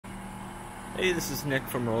Hey, this is Nick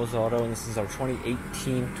from Rose Auto, and this is our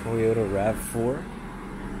 2018 Toyota Rav4.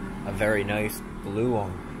 A very nice blue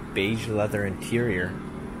on beige leather interior.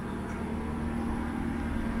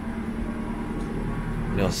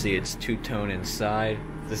 You'll see it's two-tone inside.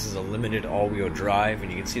 This is a limited all-wheel drive,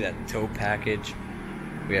 and you can see that tow package.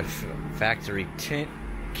 We have factory tint,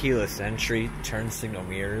 keyless entry, turn signal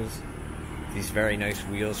mirrors. These very nice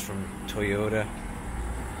wheels from Toyota.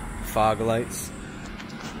 Fog lights.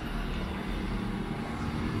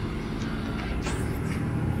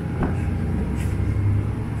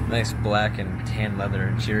 Nice black and tan leather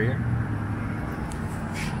interior.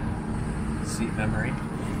 Seat memory.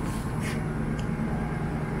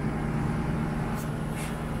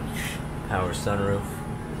 Power sunroof.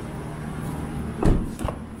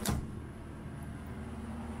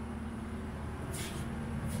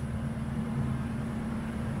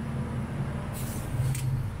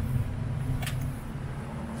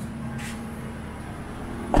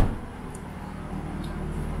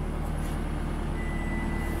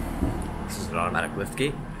 This is an automatic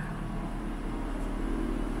liftgate.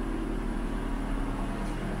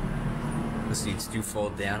 The seats do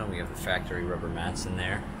fold down, and we have the factory rubber mats in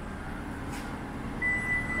there.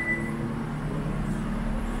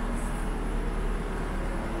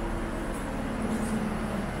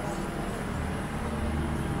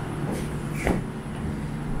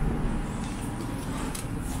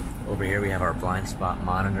 Over here we have our blind spot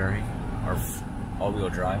monitoring, our all-wheel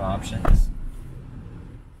drive options,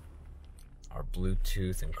 our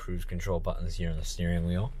Bluetooth and cruise control buttons here on the steering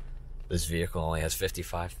wheel. This vehicle only has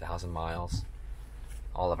 55,000 miles.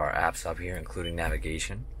 All of our apps up here, including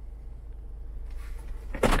navigation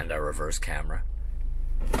and our reverse camera.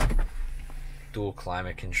 Dual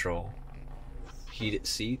climate control, heated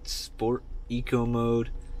seats, sport, eco mode,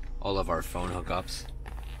 all of our phone hookups.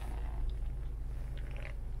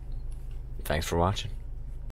 Thanks for watching.